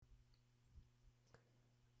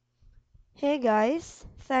Hey guys,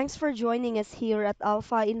 thanks for joining us here at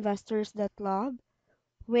Alpha Investors Club,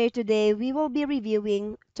 where today we will be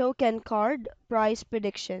reviewing Token Card Price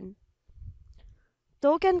Prediction.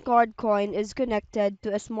 Token Card coin is connected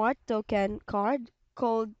to a smart token card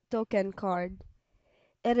called Token Card.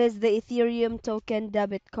 It is the Ethereum token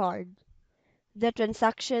debit card. The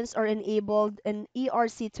transactions are enabled in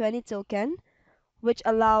ERC20 token, which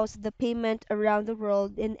allows the payment around the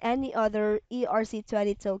world in any other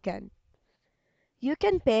ERC20 token. You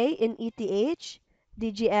can pay in ETH,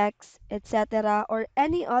 DGX, etc., or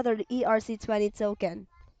any other ERC20 token.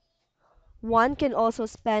 One can also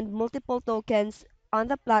spend multiple tokens on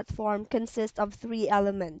the platform consists of three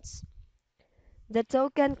elements: the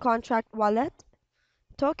token contract wallet,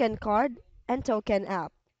 token card, and token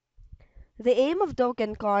app. The aim of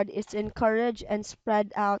token card is to encourage and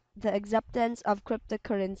spread out the acceptance of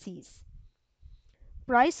cryptocurrencies.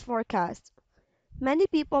 Price forecast. Many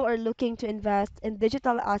people are looking to invest in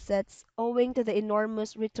digital assets owing to the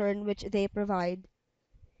enormous return which they provide.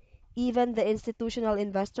 Even the institutional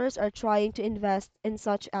investors are trying to invest in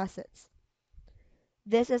such assets.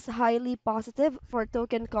 This is highly positive for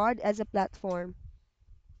Token Card as a platform.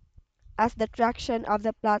 As the traction of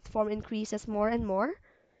the platform increases more and more,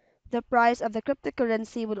 the price of the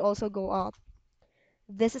cryptocurrency would also go up.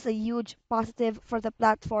 This is a huge positive for the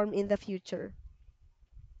platform in the future.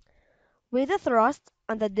 With the thrust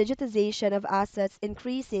on the digitization of assets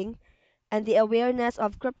increasing and the awareness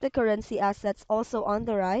of cryptocurrency assets also on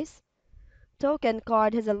the rise, Token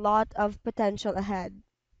Card has a lot of potential ahead.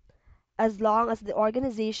 As long as the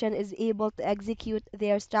organization is able to execute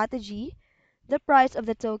their strategy, the price of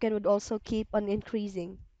the token would also keep on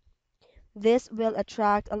increasing. This will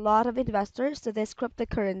attract a lot of investors to this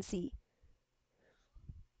cryptocurrency.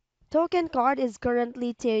 Token Card is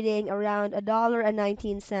currently trading around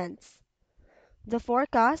 $1.19. The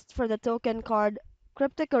forecast for the Token Card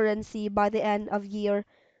cryptocurrency by the end of year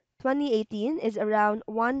 2018 is around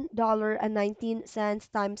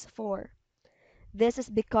 $1.19 times 4. This is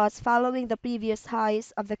because following the previous highs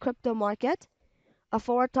of the crypto market, a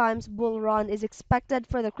 4 times bull run is expected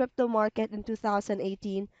for the crypto market in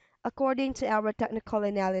 2018, according to our technical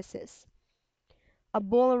analysis. A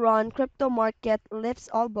bull run crypto market lifts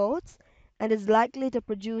all boats and is likely to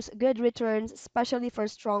produce good returns, especially for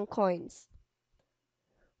strong coins.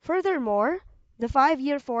 Furthermore, the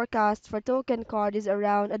 5-year forecast for Token Card is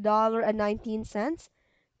around $1.19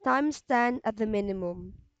 times 10 at the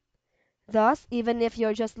minimum. Thus, even if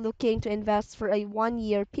you're just looking to invest for a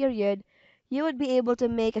 1-year period, you would be able to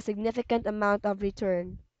make a significant amount of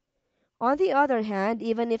return. On the other hand,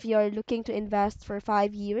 even if you're looking to invest for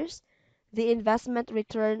 5 years, the investment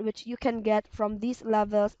return which you can get from these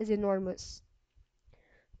levels is enormous.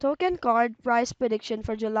 Token Card price prediction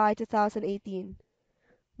for July 2018.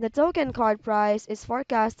 The token card price is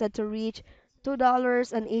forecasted to reach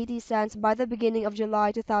 $2.80 by the beginning of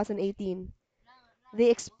July 2018. The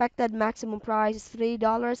expected maximum price is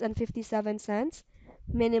 $3.57,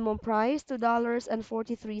 minimum price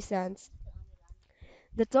 $2.43.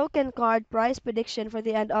 The token card price prediction for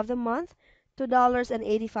the end of the month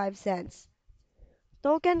 $2.85.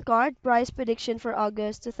 Token card price prediction for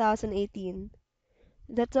August 2018.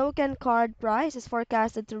 The token card price is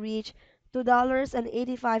forecasted to reach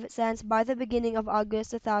 $2.85 by the beginning of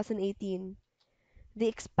August 2018. The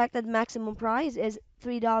expected maximum price is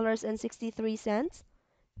 $3.63,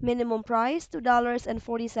 minimum price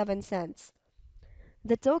 $2.47.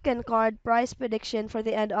 The token card price prediction for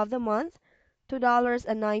the end of the month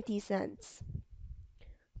 $2.90.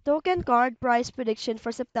 Token card price prediction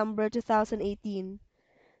for September 2018.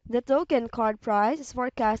 The token card price is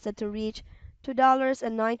forecasted to reach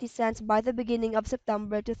 $2.90 by the beginning of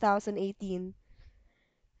September 2018.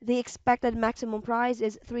 The expected maximum price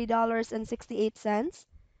is $3.68,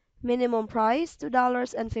 minimum price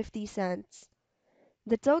 $2.50.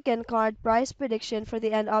 The token card price prediction for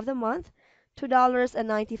the end of the month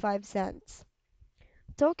 $2.95.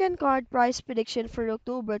 Token card price prediction for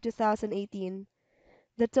October 2018.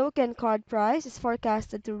 The token card price is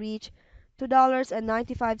forecasted to reach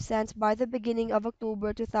 $2.95 by the beginning of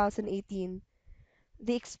October 2018.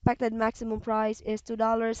 The expected maximum price is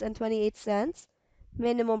 $2.28,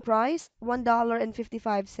 minimum price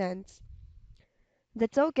 $1.55. The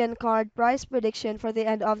token card price prediction for the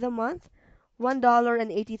end of the month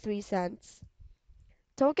 $1.83.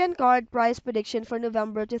 Token card price prediction for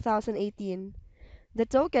November 2018. The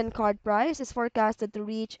token card price is forecasted to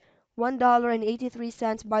reach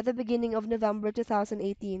 $1.83 by the beginning of November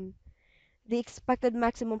 2018. The expected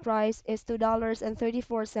maximum price is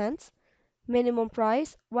 $2.34, minimum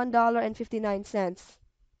price $1.59.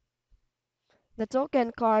 The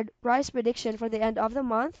token card price prediction for the end of the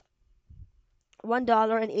month,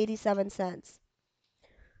 $1.87.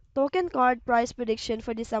 Token card price prediction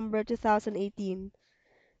for December 2018.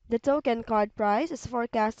 The token card price is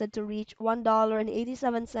forecasted to reach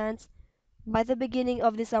 $1.87 by the beginning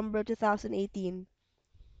of December 2018.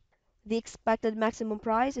 The expected maximum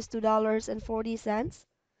price is $2.40,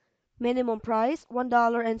 minimum price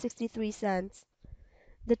 $1.63.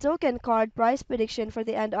 The token card price prediction for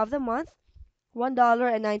the end of the month,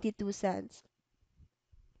 $1.92.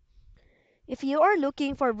 If you are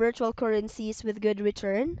looking for virtual currencies with good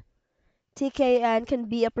return, TKN can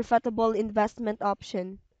be a profitable investment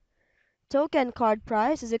option. Token card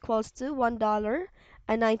price is equals to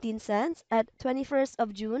 $1.19 at 21st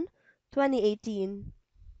of June 2018.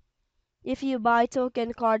 If you buy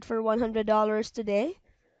token card for $100 today,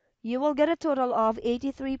 you will get a total of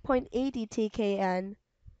 83.80 TKN.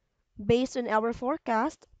 Based on our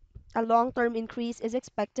forecast, a long-term increase is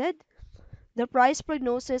expected. The price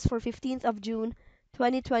prognosis for 15th of June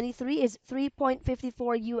 2023 is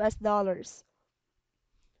 3.54 US dollars.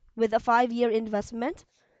 With a 5-year investment,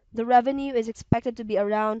 the revenue is expected to be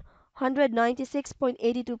around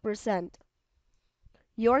 196.82%.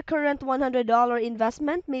 Your current $100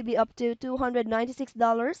 investment may be up to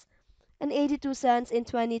 $296.82 in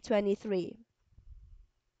 2023.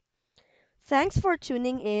 Thanks for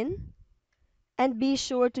tuning in, and be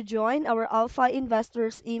sure to join our Alpha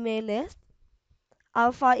Investors email list,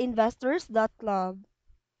 alphainvestors.club.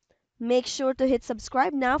 Make sure to hit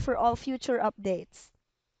subscribe now for all future updates.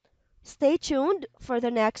 Stay tuned for the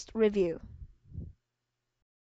next review.